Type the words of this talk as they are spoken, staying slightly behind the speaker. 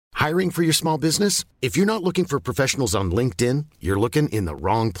Hiring for your small business? If you're not looking for professionals on LinkedIn, you're looking in the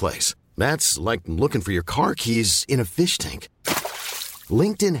wrong place. That's like looking for your car keys in a fish tank.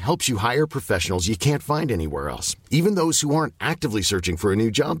 LinkedIn helps you hire professionals you can't find anywhere else, even those who aren't actively searching for a new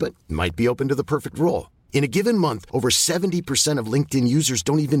job but might be open to the perfect role. In a given month, over 70% of LinkedIn users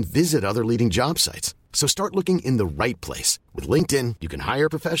don't even visit other leading job sites. So start looking in the right place. With LinkedIn, you can hire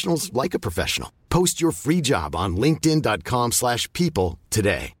professionals like a professional. Post your free job on linkedin.com/people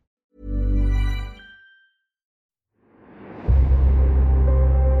today.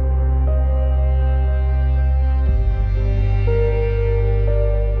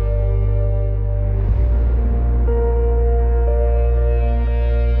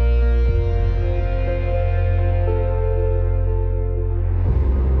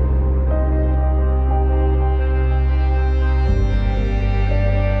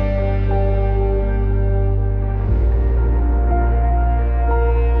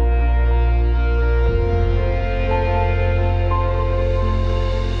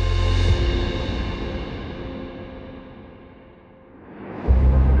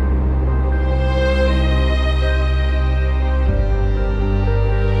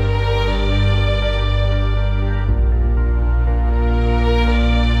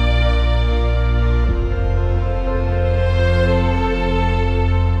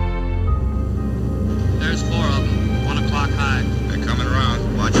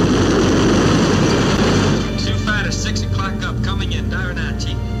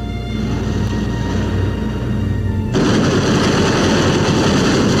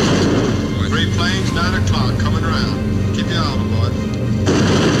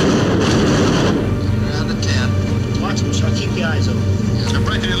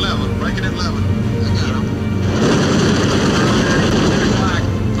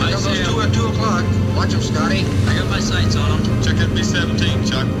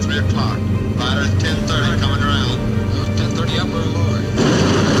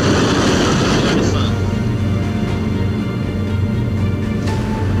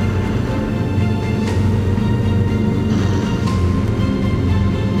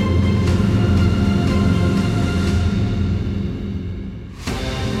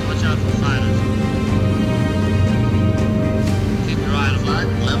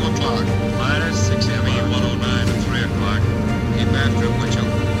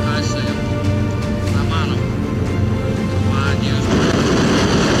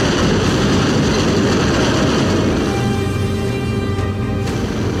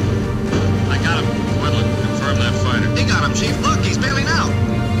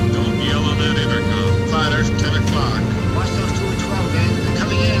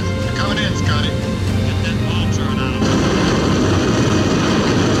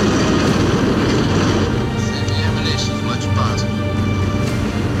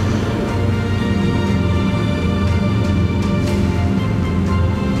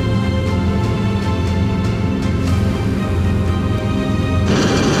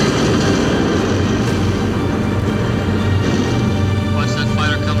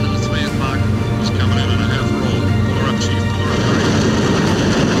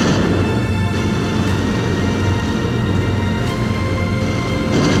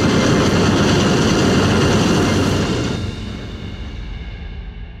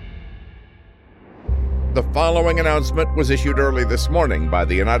 The following announcement was issued early this morning by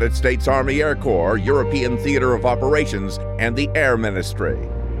the United States Army Air Corps, European Theater of Operations, and the Air Ministry.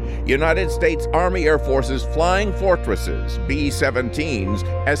 United States Army Air Force's Flying Fortresses, B-17s,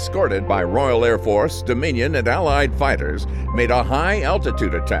 escorted by Royal Air Force, Dominion, and Allied fighters, made a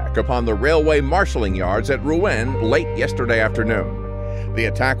high-altitude attack upon the railway marshalling yards at Rouen late yesterday afternoon. The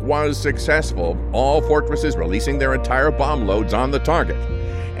attack was successful, all fortresses releasing their entire bomb loads on the target.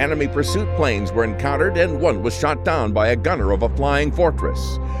 Enemy pursuit planes were encountered and one was shot down by a gunner of a flying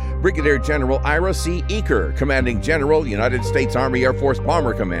fortress. Brigadier General Ira C. Eaker, Commanding General, United States Army Air Force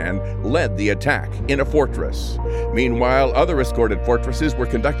Bomber Command, led the attack in a fortress. Meanwhile, other escorted fortresses were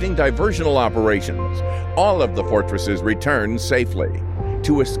conducting diversional operations. All of the fortresses returned safely.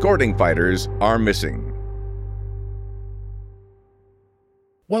 2 escorting fighters are missing.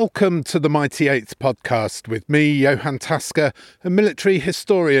 Welcome to the Mighty Eighth podcast with me, Johan Tasker, and military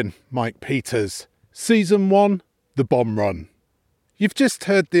historian Mike Peters. Season 1, The Bomb Run. You've just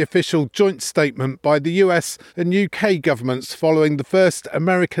heard the official joint statement by the US and UK governments following the first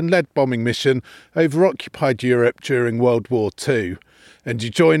American-led bombing mission over occupied Europe during World War II. And you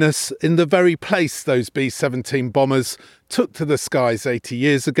join us in the very place those B-17 bombers took to the skies 80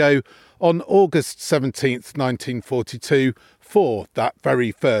 years ago on August 17th, 1942, for that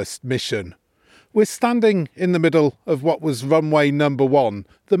very first mission. We're standing in the middle of what was runway number 1,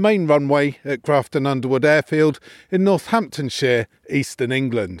 the main runway at Grafton Underwood Airfield in Northamptonshire, eastern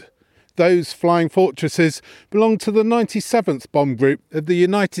England. Those flying fortresses belong to the 97th Bomb Group of the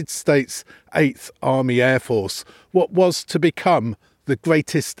United States 8th Army Air Force, what was to become the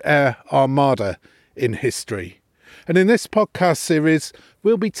greatest air armada in history. And in this podcast series,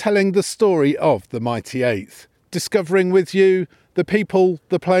 we'll be telling the story of the Mighty 8th, discovering with you the people,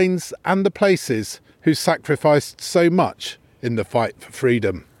 the planes and the places who sacrificed so much in the fight for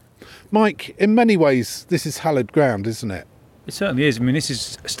freedom. Mike, in many ways, this is hallowed ground, isn't it? It certainly is. I mean, this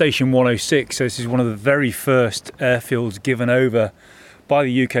is Station 106, so this is one of the very first airfields given over by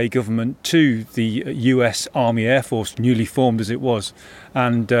the UK government to the US Army Air Force, newly formed as it was.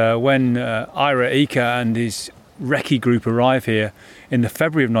 And when Ira Eaker and his recce group arrive here in the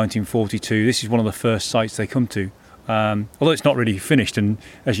February of 1942, this is one of the first sites they come to. Although it's not really finished, and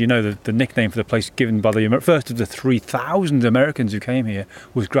as you know, the nickname for the place given by the first of the 3,000 Americans who came here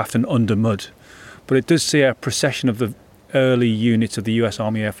was Grafton Under Mud. But it does see a procession of the early units of the US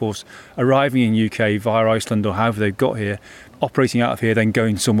Army Air Force arriving in UK via Iceland or however they've got here, operating out of here, then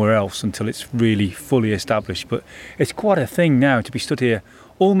going somewhere else until it's really fully established. But it's quite a thing now to be stood here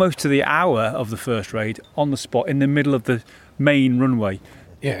almost to the hour of the first raid on the spot in the middle of the main runway.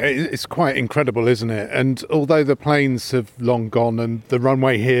 Yeah, it's quite incredible, isn't it? And although the planes have long gone and the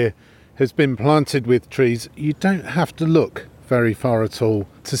runway here has been planted with trees, you don't have to look very far at all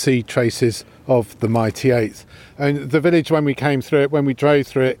to see traces of the Mighty 8th. And the village, when we came through it, when we drove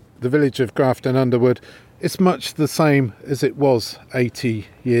through it, the village of Grafton Underwood, it's much the same as it was 80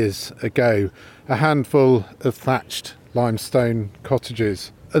 years ago. A handful of thatched limestone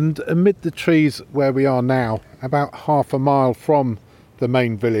cottages. And amid the trees where we are now, about half a mile from the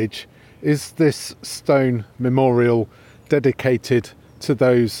main village, is this stone memorial dedicated to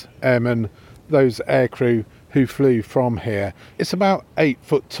those airmen, those aircrew who flew from here. It's about 8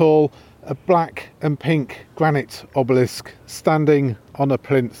 foot tall, a black and pink granite obelisk standing on a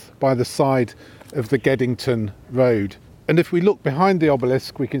plinth by the side of the Geddington Road. And if we look behind the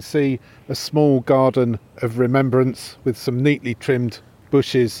obelisk, we can see a small garden of remembrance with some neatly trimmed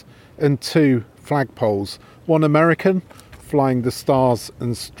bushes and 2 flagpoles, one American flying the Stars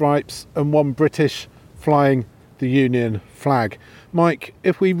and Stripes and one British flying the Union flag. Mike,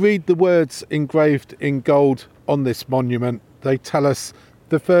 if we read the words engraved in gold on this monument, they tell us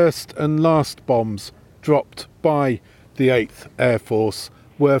the first and last bombs dropped by the 8th Air Force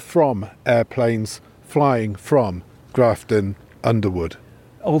were from airplanes flying from Grafton Underwood.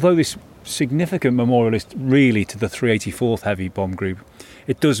 Although this significant memorial is really to the 384th Heavy Bomb Group,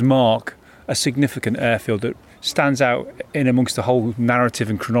 it does mark a significant airfield that stands out in amongst the whole narrative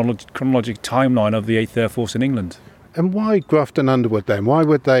and chronologic timeline of the 8th Air Force in England. And why Grafton Underwood then? Why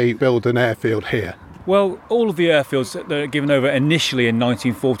would they build an airfield here? Well, all of the airfields that are given over initially in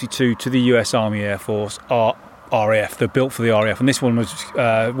 1942 to the US Army Air Force are RAF. They're built for the RAF, and this one was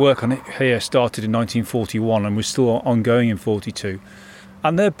work on it here started in 1941 and was still ongoing in 42.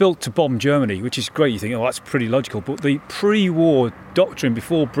 And they're built to bomb Germany, which is great. You think, oh, that's pretty logical. But the pre-war doctrine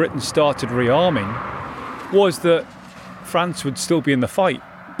before Britain started rearming was that France would still be in the fight,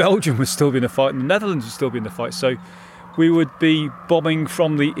 Belgium would still be in the fight, and the Netherlands would still be in the fight. So we would be bombing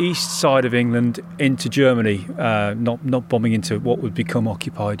from the east side of England into Germany, not bombing into what would become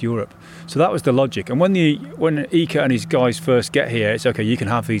occupied Europe. So that was the logic. And when Eaker and his guys first get here, it's okay, you can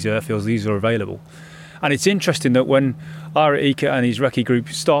have these airfields, these are available. And it's interesting that when Ira Eaker and his recce group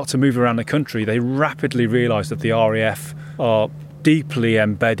start to move around the country, they rapidly realise that the RAF are deeply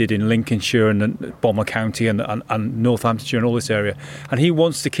embedded in Lincolnshire and Bomber County and Northamptonshire and all this area. And he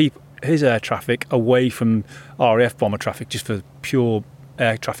wants to keep his air traffic away from RAF bomber traffic just for pure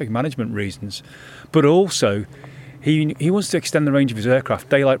air traffic management reasons. But also, he wants to extend the range of his aircraft.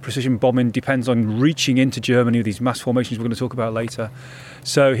 Daylight precision bombing depends on reaching into Germany with these mass formations we're going to talk about later.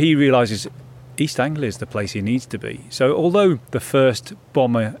 So he realises East Anglia is the place he needs to be. So although the first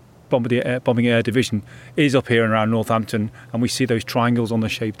bombing air division is up here and around Northampton, and we see those triangles on the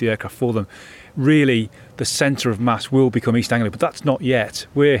shape of the aircraft for them, really the centre of mass will become East Anglia, but that's not yet.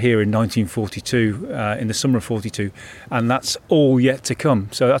 We're here in 1942, in the summer of 42, and that's all yet to come.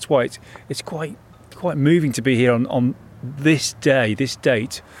 So that's why it's quite moving to be here on this day, this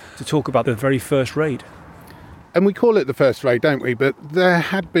date, to talk about the very first raid. And we call it the first raid, don't we? But there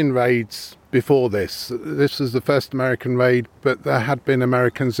had been raids before this. This was the first American raid, but there had been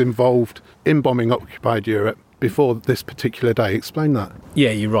Americans involved in bombing occupied Europe before this particular day. Explain that.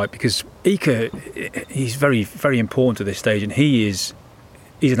 Yeah, you're right, because Eaker, he's very, very important at this stage, and he's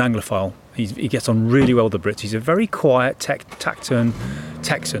an Anglophile. He gets on really well with the Brits. He's a very quiet, taciturn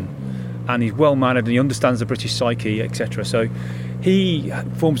Texan, and he's well-mannered, and he understands the British psyche, etc. So he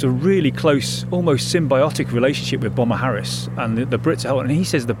forms a really close, almost symbiotic relationship with Bomber Harris, and the Brits help. And he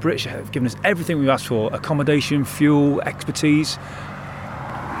says the British have given us everything we've asked for: accommodation, fuel, expertise,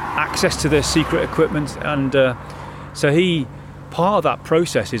 access to their secret equipment. And so part of that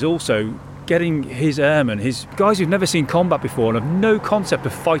process is also getting his airmen, his guys who've never seen combat before and have no concept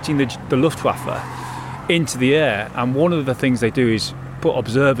of fighting the Luftwaffe, into the air. And one of the things they do is put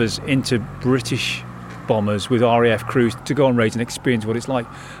observers into British bombers with RAF crews to go on raids and experience what it's like.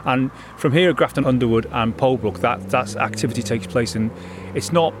 And from here at Grafton Underwood and Polebrook, that activity takes place, and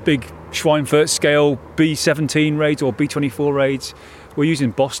it's not big Schweinfurt scale B-17 raids or B-24 raids. We're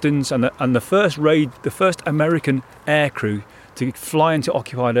using Bostons, and the first raid, the first American aircrew to fly into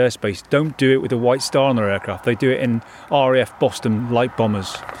occupied airspace don't do it with a White Star on their aircraft. They do it in RAF Boston light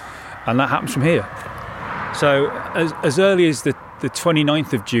bombers, and that happens from here. So as early as the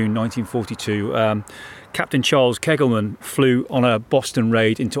 29th of June 1942, Captain Charles Kegelman flew on a Boston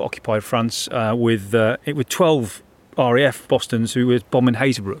raid into occupied France with 12 RAF Bostons who was bombing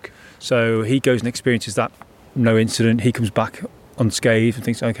Hazebrouck. So he goes and experiences that, no incident. He comes back unscathed and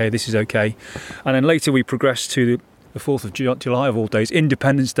thinks, okay, this is okay. And then later we progress to the 4th of July of all days,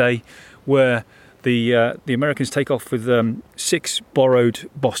 Independence Day, where the Americans take off with 6 borrowed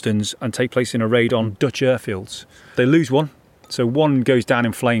Bostons and take place in a raid on Dutch airfields. They lose one, so one goes down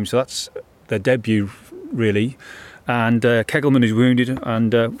in flames, so that's their debut really. And Kegelman is wounded,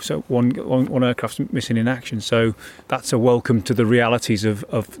 and so one aircraft's missing in action. So that's a welcome to the realities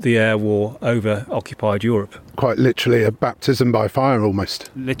of the air war over occupied Europe. Quite literally a baptism by fire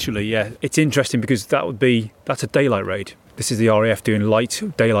almost. Literally, yeah. It's interesting because that's a daylight raid. This is the RAF doing light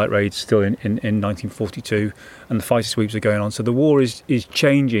daylight raids still in 1942, and the fighter sweeps are going on. So the war is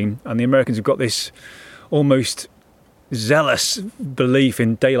changing, and the Americans have got this almost zealous belief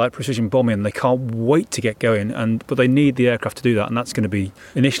in daylight precision bombing, and they can't wait to get going, but they need the aircraft to do that, and that's going to be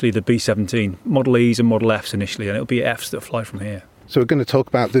initially the B-17, Model E's and Model F's initially, and it'll be F's that fly from here. So we're going to talk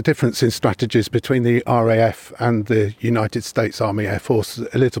about the difference in strategies between the RAF and the United States Army Air Force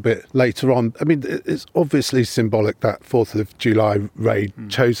a little bit later on. I mean, it's obviously symbolic, that 4th of July raid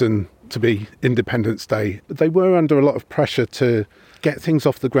chosen to be Independence Day. They were under a lot of pressure to get things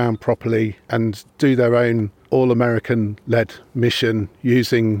off the ground properly and do their own all-American-led mission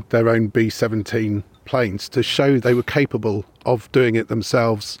using their own B-17 planes to show they were capable of doing it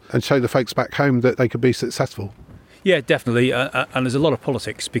themselves and show the folks back home that they could be successful. Yeah, definitely. And there's a lot of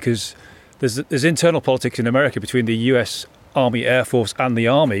politics, because there's internal politics in America between the US Army Air Force and the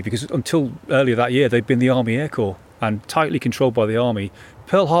Army, because until earlier that year they'd been the Army Air Corps and tightly controlled by the Army.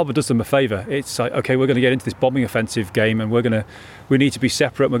 Pearl Harbor does them a favour. It's like, okay, we're going to get into this bombing offensive game, and we need to be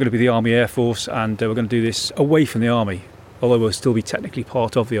separate. We're going to be the Army Air Force, and we're going to do this away from the Army, although we'll still be technically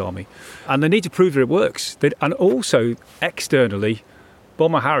part of the Army. And they need to prove that it works. And also, externally,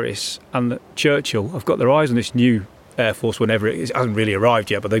 Bomber Harris and Churchill have got their eyes on this new Air Force whenever it hasn't really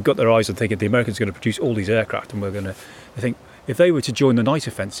arrived yet, but they've got their eyes on thinking the Americans are going to produce all these aircraft, and I think if they were to join the night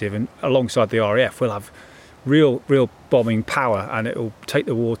offensive and alongside the RAF, we'll have real bombing power, and it will take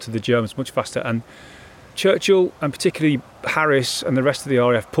the war to the Germans much faster. And Churchill, and particularly Harris and the rest of the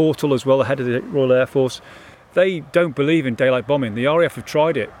RAF, Portal as well, the head of the Royal Air Force, they don't believe in daylight bombing. The RAF have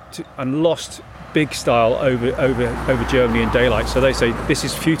tried it and lost big style over Germany in daylight. So they say this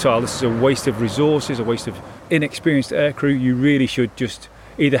is futile, this is a waste of resources, a waste of inexperienced aircrew. You really should just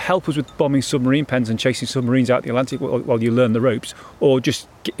either help us with bombing submarine pens and chasing submarines out the Atlantic while you learn the ropes, or just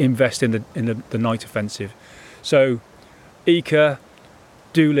invest in the night offensive. So Eaker,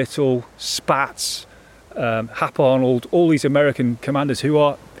 Doolittle, Spaatz, Hap Arnold, all these American commanders who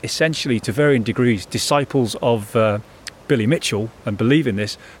are essentially, to varying degrees, disciples of Billy Mitchell and believe in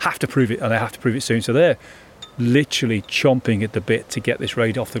this, have to prove it, and they have to prove it soon. So they're literally chomping at the bit to get this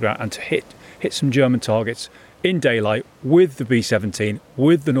raid off the ground and to hit some German targets in daylight with the B-17,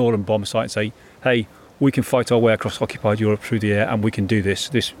 with the Northern bomb sight, and say, hey, we can fight our way across occupied Europe through the air, and we can do this.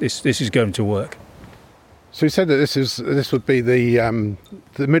 This is going to work. So you said that this would be the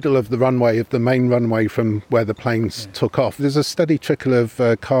middle of the runway, of the main runway from where the planes took off. There's a steady trickle of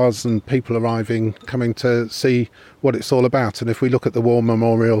cars and people arriving, coming to see what it's all about. And if we look at the War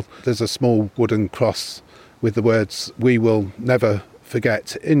Memorial, there's a small wooden cross with the words, "We will never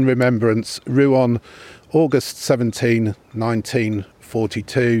forget," in remembrance, Rouen, August 17,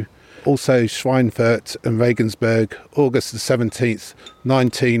 1942. Also Schweinfurt and Regensburg, August the 17th,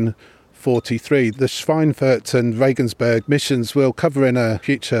 1943. The Schweinfurt and Regensburg missions we'll cover in a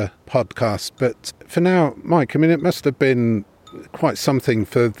future podcast. But for now, Mike, I mean, it must have been quite something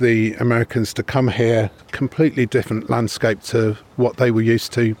for the Americans to come here, completely different landscape to what they were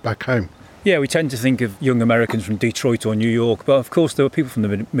used to back home. Yeah, we tend to think of young Americans from Detroit or New York, but of course there were people from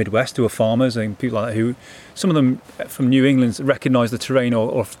the Midwest who were farmers and people like that who, some of them from New England, recognise the terrain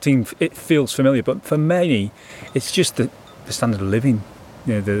or it feels familiar, but for many it's just the standard of living.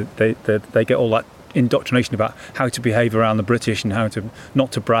 You know, they get all that indoctrination about how to behave around the British and how to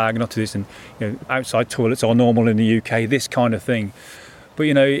not to brag, not to this, and you know, outside toilets are normal in the UK, this kind of thing. But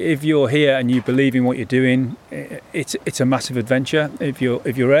you know, if you're here and you believe in what you're doing, it's a massive adventure. If you're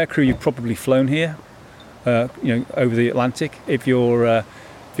aircrew, you've probably flown here, you know, over the Atlantic. If you're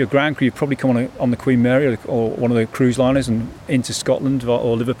ground crew, you've probably come on the Queen Mary or one of the cruise liners and into Scotland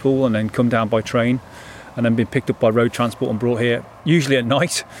or Liverpool, and then come down by train, and then been picked up by road transport and brought here, usually at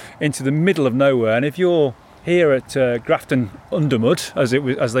night, into the middle of nowhere. And if you're here at Grafton Underwood, as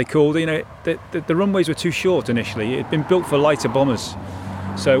they called it, you know, the runways were too short initially. It had been built for lighter bombers.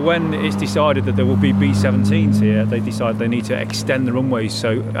 So when it's decided that there will be B-17s here, they decided they need to extend the runways.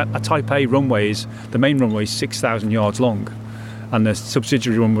 So a Type A runway the main runway is 6,000 yards long, and the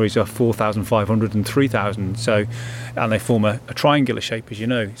subsidiary runways are 4,500 and 3,000. So, and they form a triangular shape, as you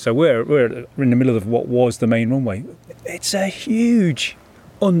know. So we're in the middle of what was the main runway. It's a huge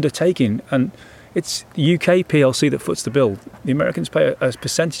undertaking, and it's the UK PLC that foots the bill. The Americans pay a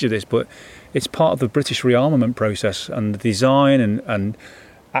percentage of this, but it's part of the British rearmament process, and the design and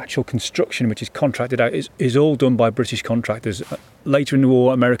actual construction, which is contracted out, is all done by British contractors. Later in the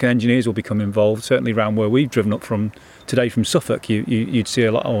war, American engineers will become involved, certainly around where we've driven up from today from Suffolk. You'd see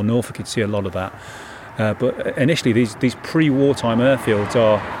a lot, or Norfolk, you'd see a lot of that. But initially, these pre-wartime airfields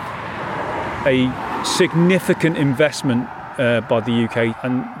are a significant investment by the UK,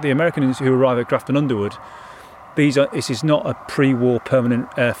 and the Americans who arrive at Grafton Underwood, this is not a pre-war permanent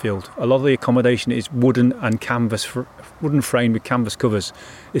airfield. A lot of the accommodation is wooden and wooden frame with canvas covers.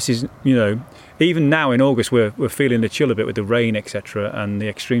 This is, you know, even now in August we're feeling the chill a bit with the rain, etc., and the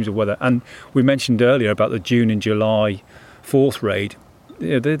extremes of weather. And we mentioned earlier about the June and July 4th raid.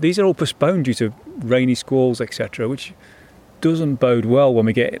 You know, these are all postponed due to rainy squalls, etc., which doesn't bode well when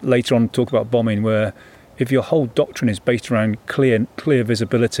we get later on to talk about bombing, where if your whole doctrine is based around clear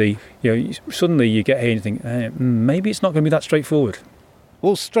visibility, you know, suddenly you get here and you think, maybe it's not going to be that straightforward.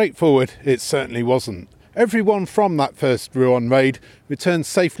 Well, straightforward it certainly wasn't. Everyone from that first Rouen raid returned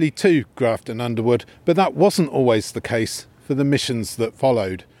safely to Grafton Underwood, but that wasn't always the case for the missions that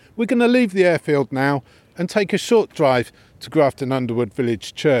followed. We're going to leave the airfield now and take a short drive to Grafton Underwood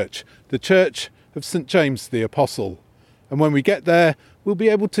Village Church, the Church of St James the Apostle. And when we get there, we'll be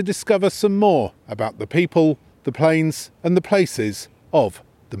able to discover some more about the people, the planes and the places of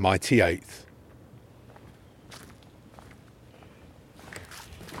the Mighty 8th.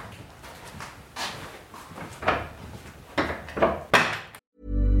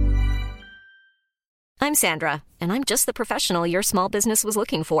 I'm Sandra, and I'm just the professional your small business was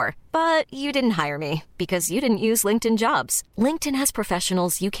looking for. But you didn't hire me because you didn't use LinkedIn Jobs. LinkedIn has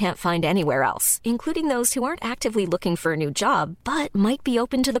professionals you can't find anywhere else, including those who aren't actively looking for a new job, but might be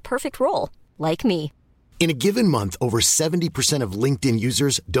open to the perfect role, like me. In a given month, over 70% of LinkedIn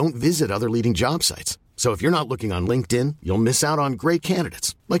users don't visit other leading job sites. So if you're not looking on LinkedIn, you'll miss out on great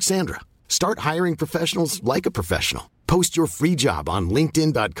candidates like Sandra. Start hiring professionals like a professional. Post your free job on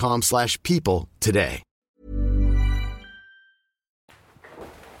linkedin.com/people today.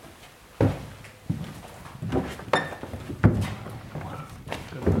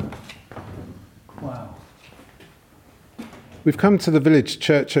 Wow. We've come to the village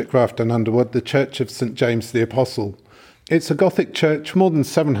church at Grafton Underwood, the Church of St James the Apostle. It's a Gothic church, more than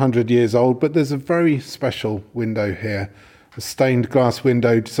 700 years old, but there's a very special window here. A stained glass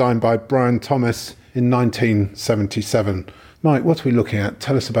window designed by Brian Thomas in 1977. Mike, what are we looking at?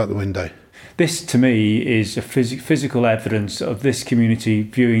 Tell us about the window. This, to me, is a physical evidence of this community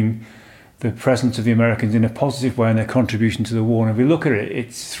viewing the presence of the Americans in a positive way and their contribution to the war. And if we look at it,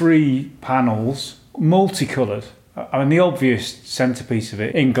 it's 3 panels, multicoloured. I mean, the obvious centrepiece of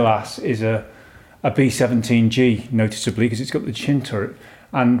it in glass is a B-17G, noticeably, because it's got the chin turret.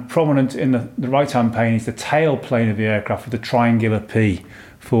 And prominent in the right-hand pane is the tail plane of the aircraft with the triangular P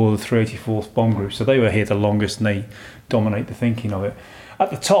for the 384th Bomb Group. So they were here the longest and they dominate the thinking of it.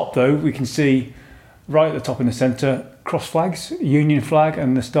 At the top, though, we can see right at the top in the centre, cross flags, Union flag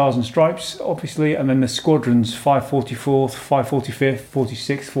and the Stars and Stripes, obviously, and then the squadrons, 544th, 545th,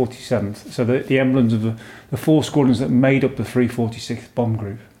 46th, 47th. So the emblems of the 4 squadrons that made up the 346th Bomb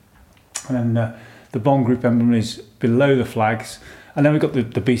Group. And then the Bomb Group emblem is below the flags. And then we've got the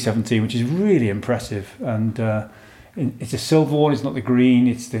B-17, which is really impressive. And It's a silver one, it's not the green.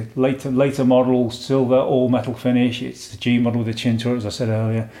 It's the later model, silver, all metal finish. It's the G model with the chin turret, as I said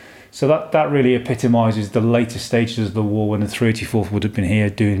earlier. So that really epitomises the later stages of the war when the 384th would have been here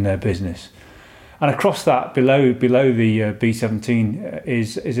doing their business. And across that, below the B-17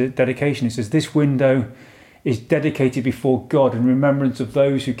 is a dedication. It says, "This window is dedicated before God in remembrance of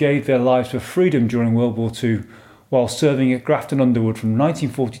those who gave their lives for freedom during World War II while serving at Grafton Underwood from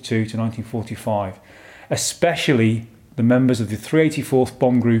 1942 to 1945, especially the members of the 384th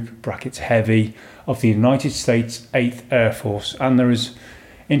Bomb Group (Heavy) of the United States 8th Air Force." And there is,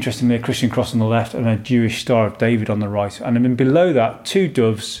 interestingly, a Christian cross on the left and a Jewish Star of David on the right. And then below that, 2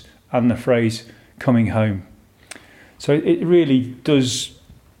 doves and the phrase "coming home." So it really does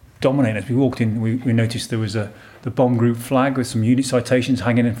dominate. As we walked in, we noticed there was the bomb group flag with some unit citations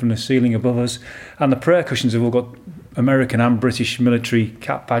hanging in from the ceiling above us, and the prayer cushions have all got American and British military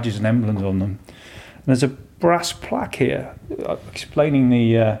cap badges and emblems on them. And there's a brass plaque here explaining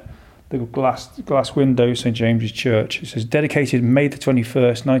the glass window, St James's Church. It says, "Dedicated May the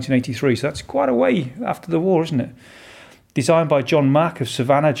 21st, 1983. So that's quite a way after the war, isn't it? Designed by John Mack of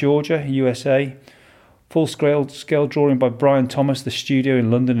Savannah, Georgia, USA. Full-scale drawing by Brian Thomas, the studio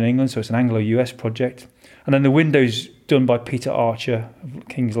in London in England, so it's an Anglo-US project. And then the windows done by Peter Archer of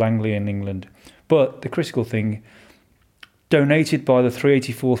Kings Langley in England. But the critical thing, donated by the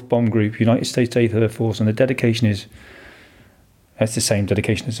 384th Bomb Group, United States 8th Air Force, and the dedication is, it's the same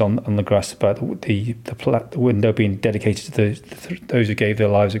dedication as on the grass about the window being dedicated to those who gave their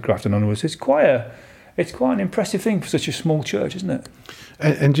lives at Grafton Underwood. It's quite an impressive thing for such a small church, isn't it?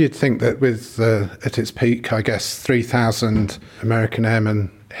 And you'd think that with, at its peak, I guess, 3,000 American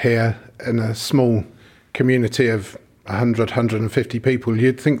airmen here in a small community of 100, 150 people,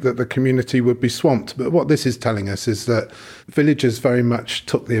 you'd think that the community would be swamped. But what this is telling us is that villagers very much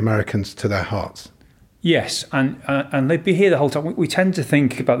took the Americans to their hearts. Yes, and they'd be here the whole time. We tend to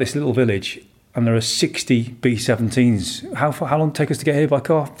think about this little village, and there are 60 B-17s. How long did it take us to get here by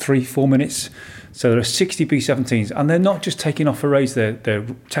car? 3-4 minutes. So there are 60 B-17s, and they're not just taking off for raids. They're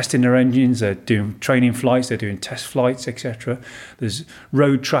testing their engines. They're doing training flights. They're doing test flights, etc. There's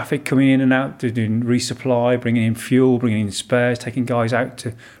road traffic coming in and out. They're doing resupply, bringing in fuel, bringing in spares, taking guys out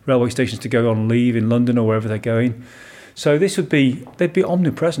to railway stations to go on leave in London or wherever they're going. So they'd be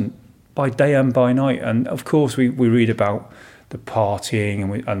omnipresent by day and by night. And of course, we read about the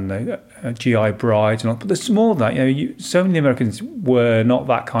partying and the GI brides and all, but there's more than that. So many Americans were not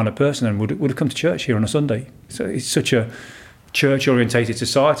that kind of person and would have come to church here on a Sunday. So it's such a church-orientated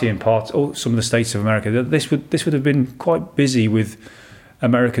society in some of the states of America. This would have been quite busy with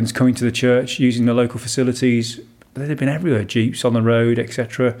Americans coming to the church, using the local facilities. They'd have been everywhere, jeeps on the road,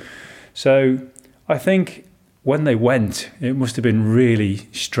 etc. So I think when they went, it must have been really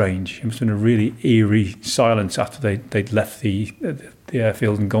strange. It must have been a really eerie silence after they'd left the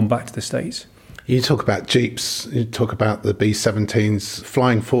airfield and gone back to the States. You talk about jeeps, you talk about the B-17s,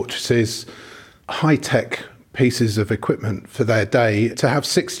 flying fortresses, high-tech pieces of equipment for their day. To have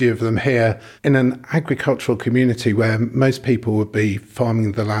 60 of them here in an agricultural community where most people would be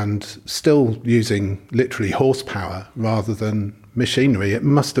farming the land, still using literally horsepower rather than machinery, it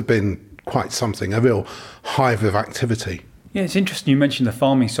must have been quite something, a real hive of activity. Yeah, it's interesting you mentioned the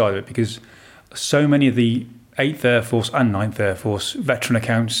farming side of it, because so many of the 8th Air Force and 9th Air Force veteran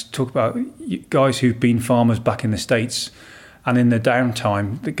accounts talk about guys who've been farmers back in the States, and in their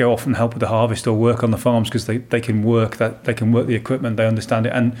downtime they go off and help with the harvest or work on the farms because they can work the equipment, they understand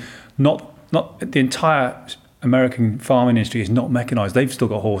it, and not the entire American farming industry is not mechanised. They've still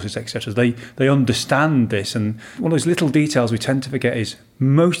got horses, etc. They understand this. And one of those little details we tend to forget is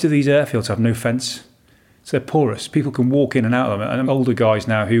most of these airfields have no fence. So they're porous. People can walk in and out of them. And older guys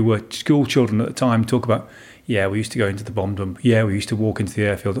now who were school children at the time talk about, yeah, we used to go into the bomb dump. Yeah, we used to walk into the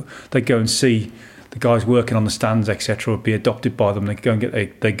airfield. They'd go and see the guys working on the stands, etc., would be adopted by them. They'd go and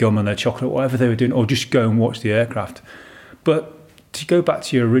get their gum and their chocolate, whatever they were doing, or just go and watch the aircraft. But to go back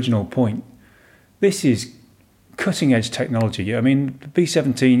to your original point, this is cutting edge technology. I mean, the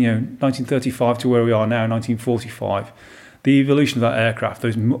B-17, 1935 to where we are now, 1945, the evolution of that aircraft,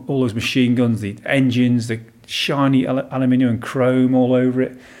 all those machine guns, the engines, the shiny aluminium and chrome all over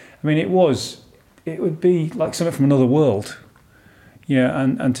it. I mean, it would be like something from another world. Yeah,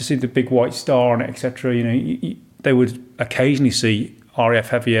 and to see the big white star on it, etc. They would occasionally see RAF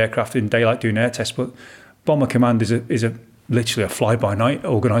heavy aircraft in daylight doing air tests, but Bomber Command is literally a fly-by-night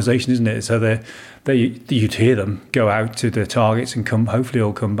organisation, isn't it? So you'd hear them go out to their targets and hopefully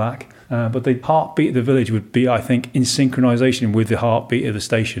all come back. But the heartbeat of the village would be, I think, in synchronisation with the heartbeat of the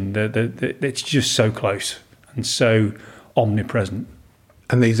station. It's just so close and so omnipresent.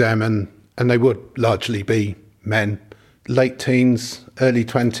 And these airmen, and they would largely be men, late teens, early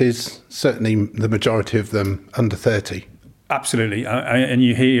 20s, certainly the majority of them under 30. Absolutely. And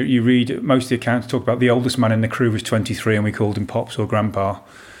you read most of the accounts talk about the oldest man in the crew was 23 and we called him Pops or Grandpa.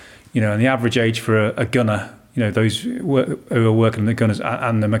 And the average age for a gunner, those who are working the gunners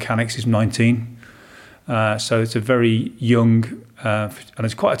and the mechanics is 19. So it's a very young, and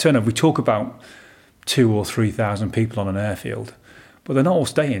it's quite a turnover. We talk about 2,000 or 3,000 people on an airfield, but they're not all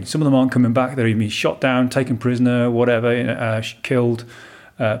staying. Some of them aren't coming back. They're either being shot down, taken prisoner, whatever, killed,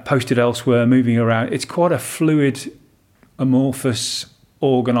 posted elsewhere, moving around. It's quite a fluid, amorphous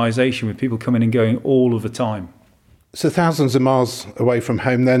organisation with people coming and going all of the time. So thousands of miles away from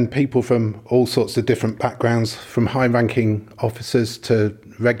home then, people from all sorts of different backgrounds, from high-ranking officers to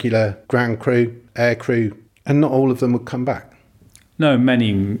regular ground crew, air crew, and not all of them would come back. No,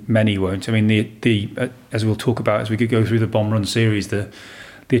 many won't. I mean, the as we'll talk about as we could go through the bomb run series, the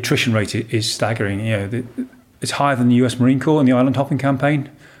attrition rate is staggering. It's higher than the U.S. Marine Corps in the island hopping campaign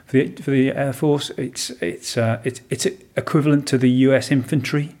for the Air Force. It's equivalent to the U.S.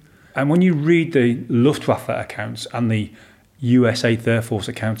 infantry. And when you read the Luftwaffe accounts and the US 8th Air Force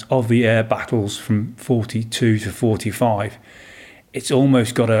accounts of the air battles from 42 to 45, it's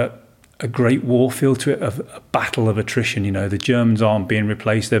almost got a great war feel to it, of a battle of attrition. The Germans aren't being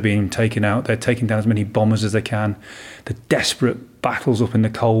replaced, they're being taken out, they're taking down as many bombers as they can. The desperate battles up in the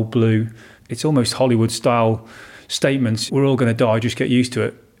cold blue. It's almost Hollywood-style statements. We're all going to die, just get used to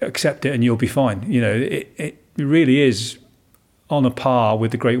it, accept it and you'll be fine. It really is on a par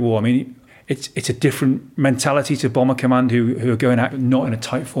with the Great War. I mean, it's a different mentality to Bomber Command, who are going out not in a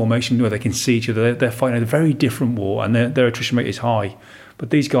tight formation where they can see each other. They're fighting a very different war, and their attrition rate is high. But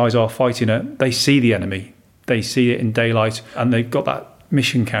these guys are fighting they see the enemy, they see it in daylight, and they've got that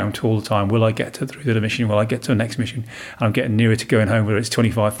mission count all the time. Will I get through the mission? Will I get to the next mission? And I'm getting nearer to going home, whether it's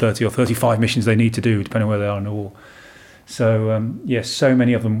 25, 30 or 35 missions they need to do, depending on where they are in the war. So, yes, so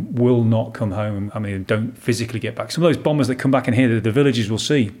many of them will not come home. I mean, don't physically get back. Some of those bombers that come back in here, the villages will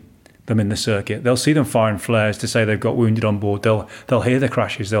see them in the circuit. They'll see them firing flares to say they've got wounded on board. They'll hear the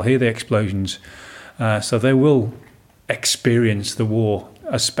crashes. They'll hear the explosions. So they will experience the war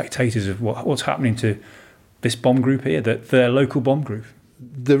as spectators of what's happening to this bomb group here, their local bomb group.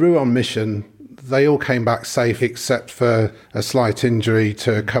 The Rouen mission, they all came back safe except for a slight injury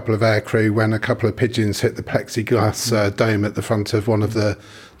to a couple of aircrew when a couple of pigeons hit the plexiglass dome at the front of one of the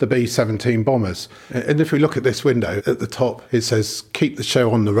B-17 bombers. And if we look at this window, at the top it says, "Keep the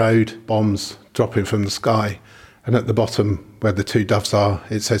show on the road, bombs dropping from the sky." And at the bottom, where the two doves are,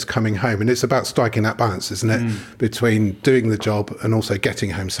 it says "Coming home." And it's about striking that balance, isn't it, between doing the job and also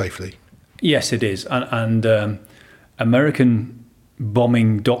getting home safely. Yes, it is. And American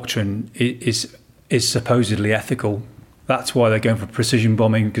bombing doctrine is supposedly ethical. That's why they're going for precision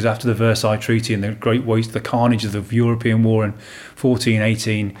bombing, because after the Versailles Treaty and the great waste, the carnage of the European war in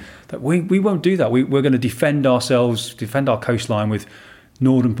 1418, that we won't do that. We're going to defend ourselves, defend our coastline with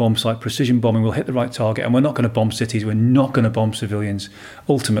Norden bomb site, precision bombing. We'll hit the right target, and we're not going to bomb cities. We're not going to bomb civilians.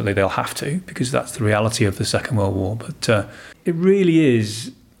 Ultimately, they'll have to, because that's the reality of the Second World War. But it really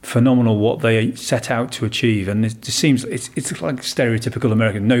is phenomenal what they set out to achieve, and it just seems it's like stereotypical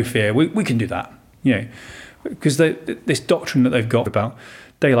American. No fear, we can do that, because this doctrine that they've got about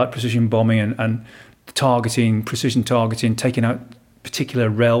daylight precision bombing and precision targeting, taking out particular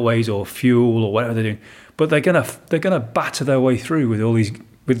railways or fuel or whatever they're doing. But they're gonna batter their way through with all these,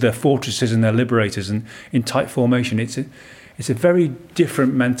 with their fortresses and their liberators and in tight formation. It's a very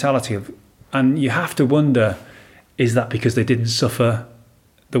different mentality and you have to wonder, is that because they didn't suffer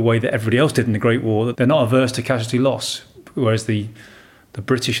the way that everybody else did in the Great War, that they're not averse to casualty loss, whereas the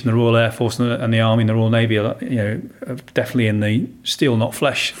British and the Royal Air Force and the Army and the Royal Navy are definitely in the steel not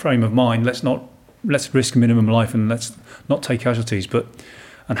flesh frame of mind. Let's risk minimum life and let's not take casualties.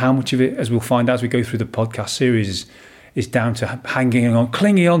 And how much of it, as we'll find out as we go through the podcast series, is down to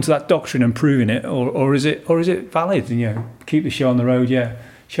clinging on to that doctrine and proving it, or is it valid? Keep the show on the road. Yeah,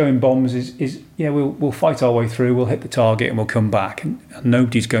 showing bombs is we'll fight our way through. We'll hit the target and we'll come back, and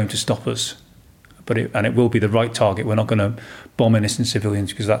nobody's going to stop us. But it will be the right target. We're not going to bomb innocent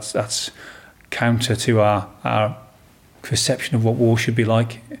civilians, because that's counter to our perception of what war should be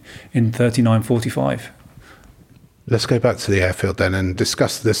like in 39-45. Let's go back to the airfield then and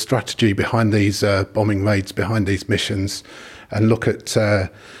discuss the strategy behind these bombing raids, behind these missions, and look at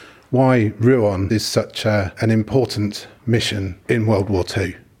why Rouen is such an important mission in World War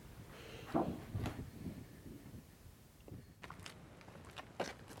II.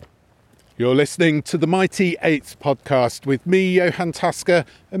 You're listening to the Mighty Eights podcast with me, Johan Tasker,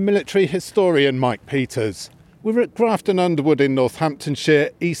 and military historian Mike Peters. We're at Grafton Underwood in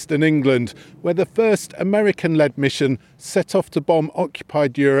Northamptonshire, eastern England, where the first American-led mission set off to bomb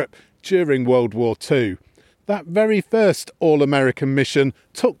occupied Europe during World War II. That very first all-American mission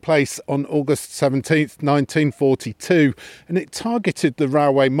took place on August 17th, 1942, and it targeted the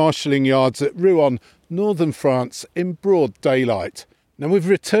railway marshalling yards at Rouen, northern France, in broad daylight. Now we've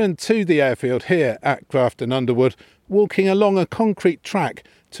returned to the airfield here at Grafton Underwood, walking along a concrete track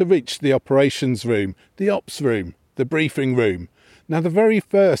to reach the operations room, the ops room, the briefing room. Now the very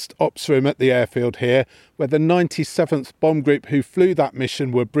first ops room at the airfield here, where the 97th Bomb Group who flew that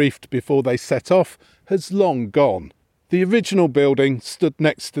mission were briefed before they set off, has long gone. The original building stood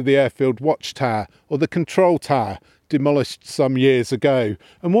next to the airfield watchtower, or the control tower, demolished some years ago.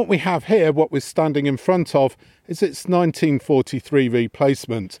 And what we have here, what we're standing in front of, is its 1943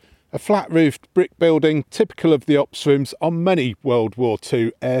 replacement. A flat-roofed brick building typical of the ops rooms on many World War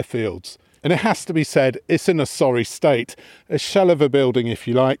II airfields. And it has to be said, it's in a sorry state. A shell of a building, if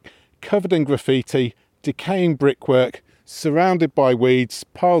you like, covered in graffiti, decaying brickwork, surrounded by weeds,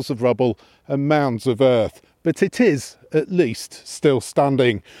 piles of rubble and mounds of earth. But it is, at least, still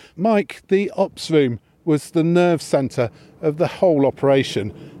standing. Mike, the ops room was the nerve centre of the whole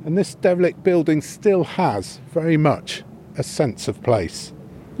operation, and this derelict building still has very much a sense of place.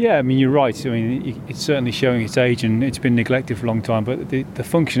 Yeah, I mean, you're right. I mean, it's certainly showing its age and it's been neglected for a long time, but the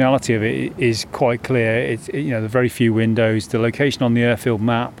functionality of it is quite clear. It's, the very few windows, the location on the airfield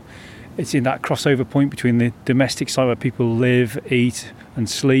map. It's in that crossover point between the domestic site where people live, eat and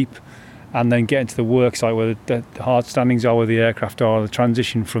sleep, and then get into the work site where the hard standings are, where the aircraft are, the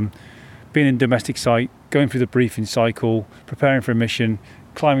transition from being in domestic site, going through the briefing cycle, preparing for a mission,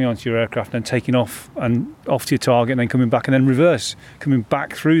 climbing onto your aircraft and taking off to your target, and then coming back, and then reverse, coming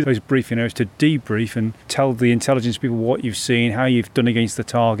back through those briefing areas to debrief and tell the intelligence people what you've seen, how you've done against the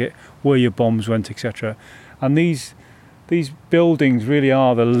target, where your bombs went, etc. And these buildings really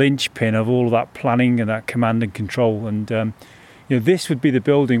are the linchpin of all of that planning and that command and control. And this would be the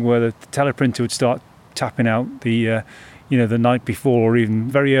building where the teleprinter would start tapping out the night before, or even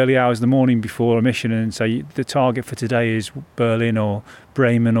very early hours the morning before a mission, and say the target for today is Berlin or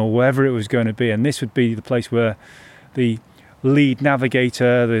Bremen or wherever it was going to be. And this would be the place where the lead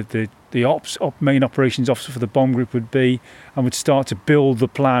navigator, the main operations officer for the bomb group would be, and would start to build the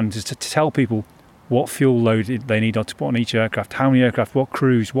plan to tell people what fuel load they need to put on each aircraft, how many aircraft, what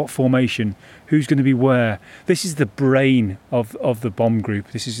crews, what formation, who's going to be where. This is the brain of the bomb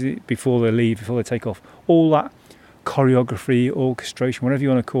group. This is it before they leave, before they take off. All that choreography, orchestration, whatever you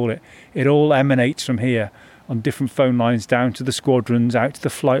want to call it, it all emanates from here on different phone lines, down to the squadrons, out to the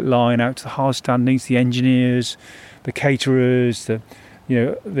flight line, out to the hard standings, the engineers, the caterers,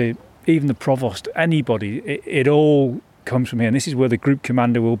 even the provost, anybody. It all comes from here, and this is where the group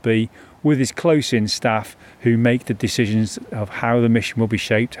commander will be with his close-in staff who make the decisions of how the mission will be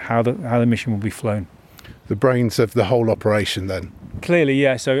shaped, how the mission will be flown. The brains of the whole operation then? Clearly,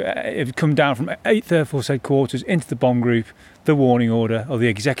 yeah. So it would come down from 8th Air Force Headquarters into the bomb group, the warning order, or the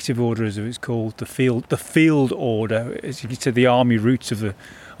executive order as it's called, the field order. As you said, the army roots of the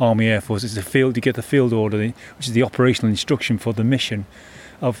Army Air Force. It's the field, you get the field order, which is the operational instruction for the mission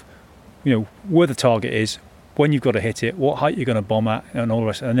of, where the target is, when you've got to hit it, what height you're going to bomb at, and all the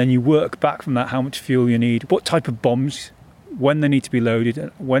rest. And then you work back from that, how much fuel you need, what type of bombs, when they need to be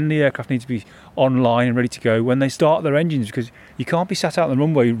loaded, when the aircraft need to be online and ready to go, when they start their engines, because you can't be sat out on the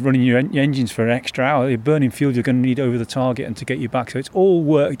runway running your engines for an extra hour. You're burning fuel you're going to need over the target and to get you back. So it's all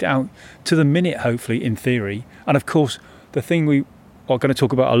worked out to the minute, hopefully, in theory. And of course, the thing we are going to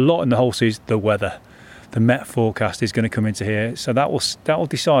talk about a lot in the whole series, the weather. The Met forecast is going to come into here. So that will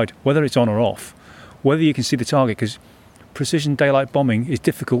decide whether it's on or off, whether you can see the target, because precision daylight bombing is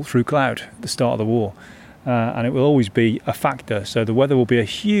difficult through cloud at the start of the war, and it will always be a factor. So the weather will be a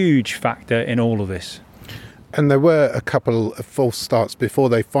huge factor in all of this. And there were a couple of false starts before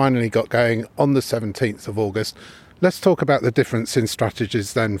they finally got going on the 17th of August. Let's talk about the difference in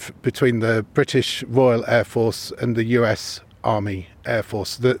strategies then between the British Royal Air Force and the US Army Air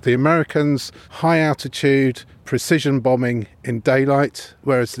Force. The Americans, high altitude, precision bombing in daylight,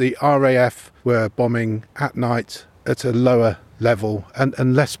 whereas the RAF were bombing at night at a lower level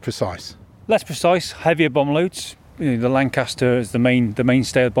and less precise. Less precise, heavier bomb loads. The Lancaster is the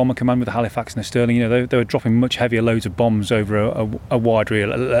mainstay of Bomber Command with the Halifax and the Stirling. They were dropping much heavier loads of bombs over a wide area.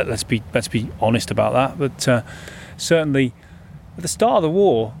 Let's be honest about that. But certainly, at the start of the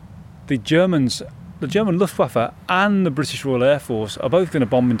war, the German Luftwaffe and the British Royal Air Force are both going to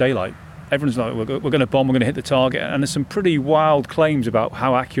bomb in daylight. Everyone's like, we're going to bomb, we're going to hit the target, and there's some pretty wild claims about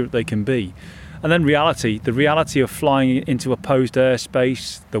how accurate they can be. And then the reality of flying into opposed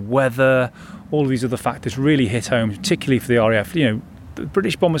airspace, the weather, all of these other factors really hit home, particularly for the RAF. The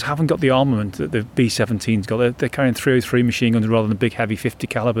British bombers haven't got the armament that the B-17's got. They're carrying 303 machine guns rather than big heavy 50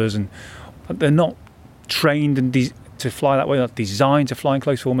 calibers, and they're not trained to fly that way, not designed to fly in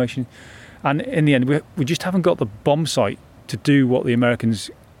close formation. And in the end, we just haven't got the bomb sight to do what the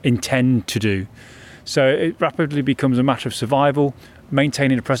Americans intend to do. So it rapidly becomes a matter of survival,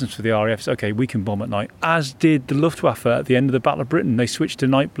 maintaining a presence for the RAF. Okay, we can bomb at night, as did the Luftwaffe at the end of the Battle of Britain. They switched to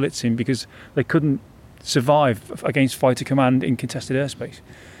night blitzing because they couldn't survive against fighter command in contested airspace.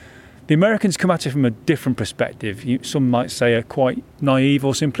 The Americans come at it from a different perspective. Some might say a quite naive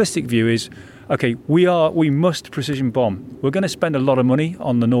or simplistic view is, okay, we must precision bomb. We're going to spend a lot of money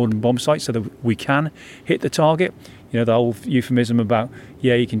on the northern bomb sites so that we can hit the target. The whole euphemism about,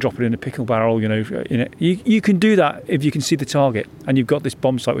 you can drop it in a pickle barrel, you can do that if you can see the target, and you've got this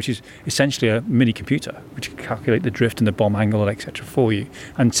bomb site which is essentially a mini computer which can calculate the drift and the bomb angle, etc. for you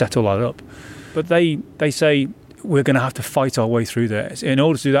and set all that up. But they say we're going to have to fight our way through there. In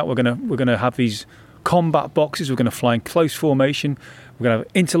order to do that, we're going to have these combat boxes. We're going to fly in close formation. We're going to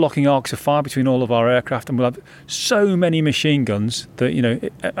have interlocking arcs of fire between all of our aircraft, and we'll have so many machine guns that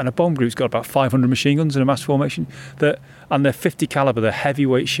and a bomb group's got about 500 machine guns in a mass formation and they're 50 caliber. They're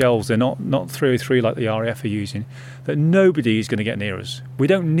heavyweight shells. They're not 303 like the RAF are using. That nobody is going to get near us. We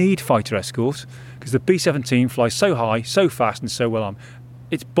don't need fighter escorts because the B-17 flies so high, so fast, and so well armed.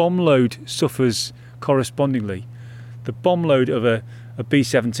 Its bomb load suffers correspondingly. The bomb load of a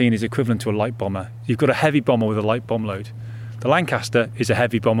B-17 is equivalent to a light bomber. You've got a heavy bomber with a light bomb load. The Lancaster is a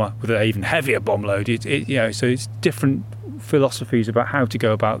heavy bomber with an even heavier bomb load. So it's different philosophies about how to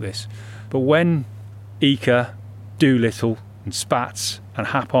go about this. But when Eaker, Doolittle and Spatz and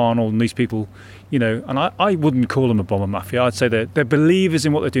Hap Arnold and these people, and I wouldn't call them a bomber mafia. I'd say they're believers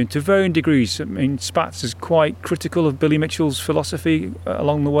in what they're doing to varying degrees. I mean, Spatz is quite critical of Billy Mitchell's philosophy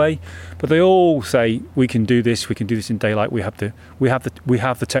along the way, but they all say we can do this in daylight. We have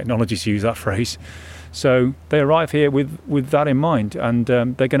the technology to use that phrase. So they arrive here with that in mind, and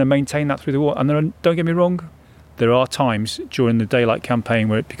they're going to maintain that through the war. And don't get me wrong, there are times during the daylight campaign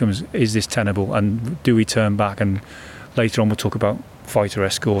where it becomes, is this tenable, and do we turn back? And later on we'll talk about fighter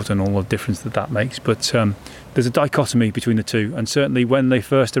escort and all the difference that makes. But there's a dichotomy between the two, and certainly when they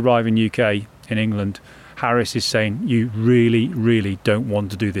first arrive in UK, in England, Harris is saying, you really, really don't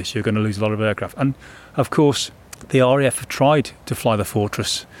want to do this. You're going to lose a lot of aircraft. And of course, the RAF have tried to fly the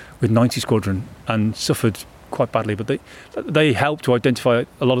Fortress with 90 Squadron and suffered quite badly, but they helped to identify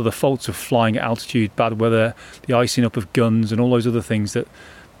a lot of the faults of flying at altitude, bad weather, the icing up of guns and all those other things that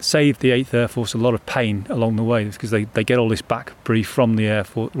saved the 8th Air Force a lot of pain along the way, because they get all this back brief from the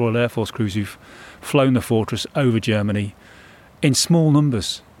Royal Air Force crews who've flown the Fortress over Germany in small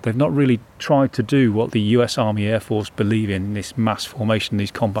numbers. They've not really tried to do what the US Army Air Force believe in, this mass formation,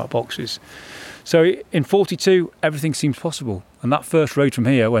 these combat boxes. So in 42, everything seems possible. And that first raid from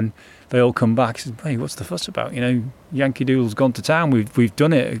here, when they all come back, says, hey, what's the fuss about? Yankee Doodle's gone to town. We've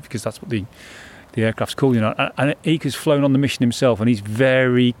done it, because that's what the aircraft's called. And Eaker's flown on the mission himself, and he's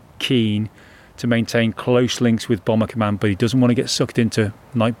very keen to maintain close links with Bomber Command, but he doesn't want to get sucked into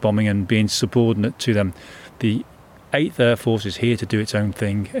night bombing and being subordinate to them. The 8th Air Force is here to do its own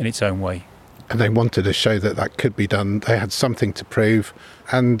thing in its own way. And they wanted to show that could be done. They had something to prove,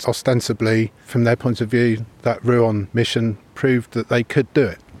 and ostensibly, from their point of view, that Rouen mission proved that they could do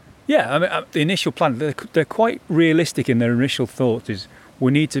it. Yeah, I mean, the initial plan, they're quite realistic in their initial thoughts, is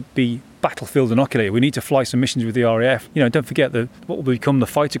we need to be battlefield inoculated. We need to fly some missions with the RAF. Don't forget what will become the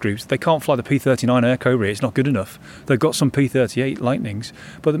fighter groups. They can't fly the P-39 Air Cobra. It's not good enough. They've got some P-38 Lightnings,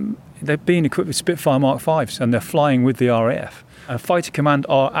 but they're being equipped with Spitfire Mark 5s, and they're flying with the RAF. Fighter Command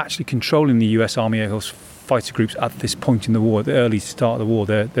are actually controlling the US Army Air Force fighter groups at this point in the war, at the early start of the war.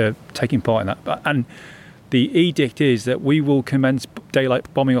 They're taking part in that. And the edict is that we will commence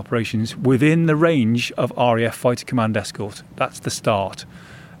daylight bombing operations within the range of RAF Fighter Command escort. That's the start.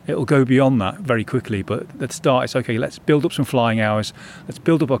 It'll go beyond that very quickly, but at the start it's okay, let's build up some flying hours, let's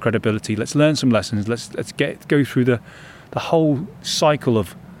build up our credibility, let's learn some lessons, let's go through the whole cycle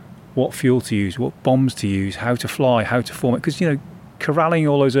of what fuel to use, what bombs to use, how to fly, how to form it. Because, corralling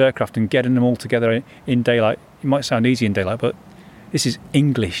all those aircraft and getting them all together in daylight, it might sound easy in daylight, but this is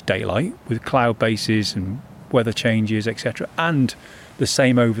English daylight with cloud bases and weather changes, etc., and the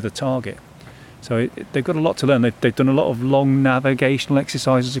same over the target. So they've got a lot to learn. They've done a lot of long navigational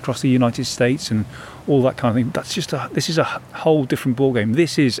exercises across the United States and all that kind of thing. This is a whole different ballgame.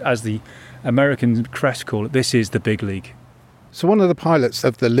 This is, as the American press call it, this is the big league. So one of the pilots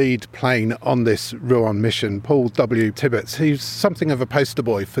of the lead plane on this Rouen mission, Paul W. Tibbets, he's something of a poster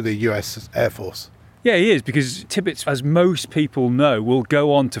boy for the US Air Force. Yeah, he is, because Tibbets, as most people know, will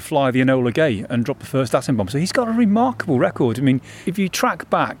go on to fly the Enola Gay and drop the first atom bomb. So he's got a remarkable record. I mean, if you track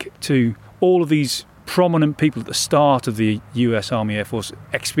back to all of these prominent people at the start of the US Army Air Force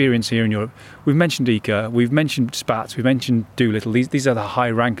experience here in Europe, we've mentioned Eaker, we've mentioned Spaatz, we've mentioned Doolittle. These are the high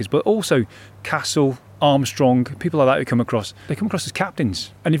rankers, but also Castle, Armstrong, people like that who come across, they come across as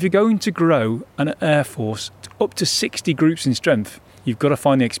captains. And if you're going to grow an Air Force up to 60 groups in strength, you've got to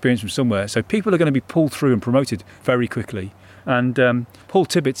find the experience from somewhere. So people are going to be pulled through and promoted very quickly. And Paul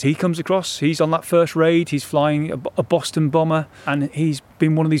Tibbets, he comes across, he's on that first raid, he's flying a Boston bomber, and he's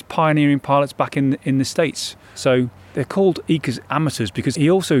been one of these pioneering pilots back in the States. So they're called Eaker's amateurs because he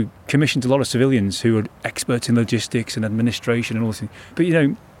also commissioned a lot of civilians who are experts in logistics and administration and all this. But, you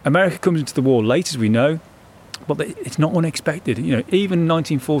know, America comes into the war late, as we know, but it's not unexpected. You know, even in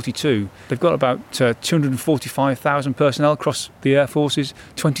 1942, they've got about 245,000 personnel across the air forces,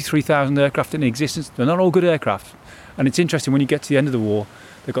 23,000 aircraft in existence. They're not all good aircraft. And it's interesting, when you get to the end of the war,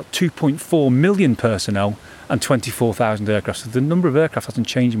 they've got 2.4 million personnel and 24,000 aircraft. So the number of aircraft hasn't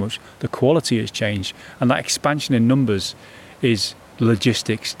changed much. The quality has changed. And that expansion in numbers is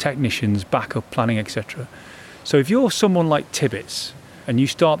logistics, technicians, backup planning, etc. So if you're someone like Tibbets and you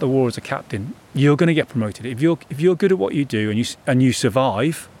start the war as a captain, you're going to get promoted. If you're good at what you do and you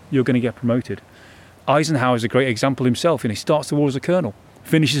survive, you're going to get promoted. Eisenhower's a great example himself. He starts the war as a colonel,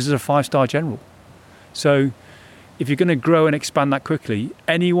 finishes as a 5-star general. So if you're going to grow and expand that quickly,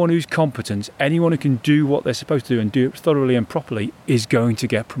 anyone who's competent, anyone who can do what they're supposed to do and do it thoroughly and properly is going to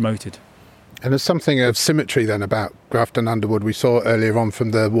get promoted. And there's something of symmetry then about Grafton Underwood. We saw earlier on from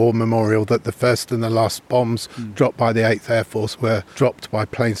the War Memorial that the first and the last bombs dropped by the 8th Air Force were dropped by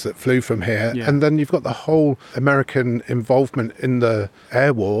planes that flew from here. Yeah. And then you've got the whole American involvement in the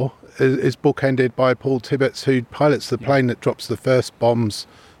air war is bookended by Paul Tibbets, who pilots the plane that drops the first bombs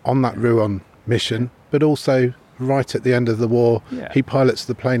on that Rouen mission, but also right at the end of the war, he pilots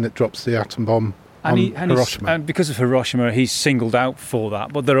the plane that drops the atom bomb on Hiroshima. And because of Hiroshima, he's singled out for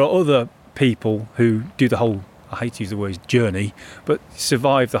that. But there are other people who do the whole, I hate to use the word journey, but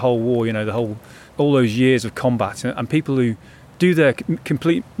survive the whole war, you know, all those years of combat, and people who do their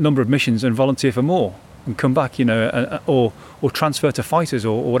complete number of missions and volunteer for more and come back, you know, or transfer to fighters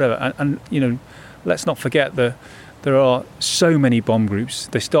or whatever. And you know, let's not forget that there are so many bomb groups.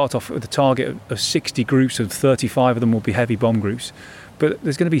 They start off with a target of 60 groups, and 35 of them will be heavy bomb groups. But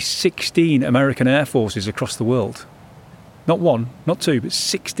there's going to be 16 American air forces across the world. Not one, not two, but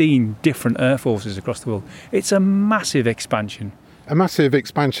 16 different air forces across the world. It's a massive expansion. A massive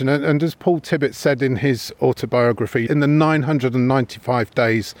expansion. And as Paul Tibbets said in his autobiography, in the 995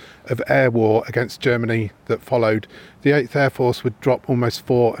 days of air war against Germany that followed, the 8th Air Force would drop almost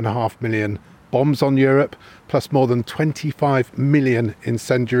 4.5 million bombs on Europe, plus more than 25 million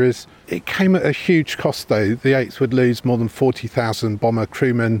incendiaries. It came at a huge cost, though. The 8th would lose more than 40,000 bomber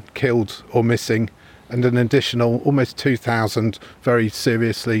crewmen killed or missing, and an additional almost 2,000 very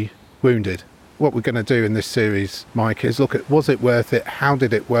seriously wounded. What we're going to do in this series, Mike, is look at, was it worth it? How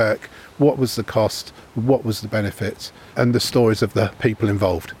did it work? What was the cost? What was the benefits? And the stories of the people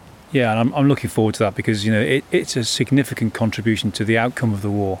involved. Yeah, and I'm looking forward to that, because, you know, it's a significant contribution to the outcome of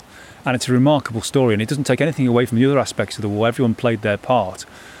the war. And it's a remarkable story, and it doesn't take anything away from the other aspects of the war. Everyone played their part.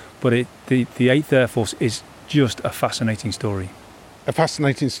 But the 8th Air Force is just a fascinating story. A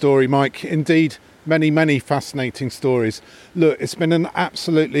fascinating story, Mike. Indeed, many, many fascinating stories. Look, it's been an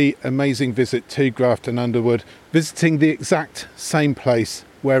absolutely amazing visit to Grafton Underwood, visiting the exact same place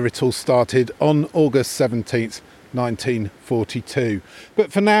where it all started on August 17th, 1942.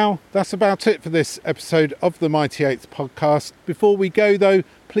 But for now, that's about it for this episode of the Mighty Eights podcast. Before we go, though,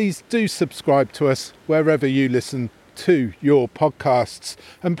 please do subscribe to us wherever you listen to your podcasts.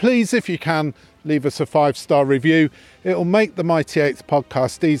 And please, if you can, leave us a 5-star review. It'll make the Mighty Eights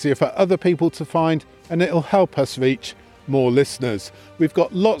podcast easier for other people to find, and it'll help us reach more listeners. We've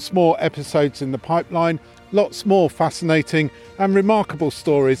got lots more episodes in the pipeline, lots more fascinating and remarkable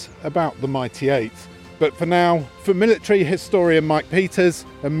stories about the Mighty Eights. But for now, for military historian Mike Peters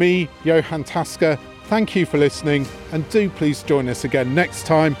and me, Johan Tasker, thank you for listening, and do please join us again next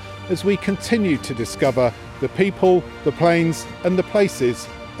time as we continue to discover the people, the planes and the places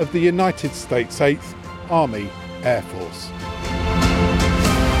of the United States 8th Army Air Force.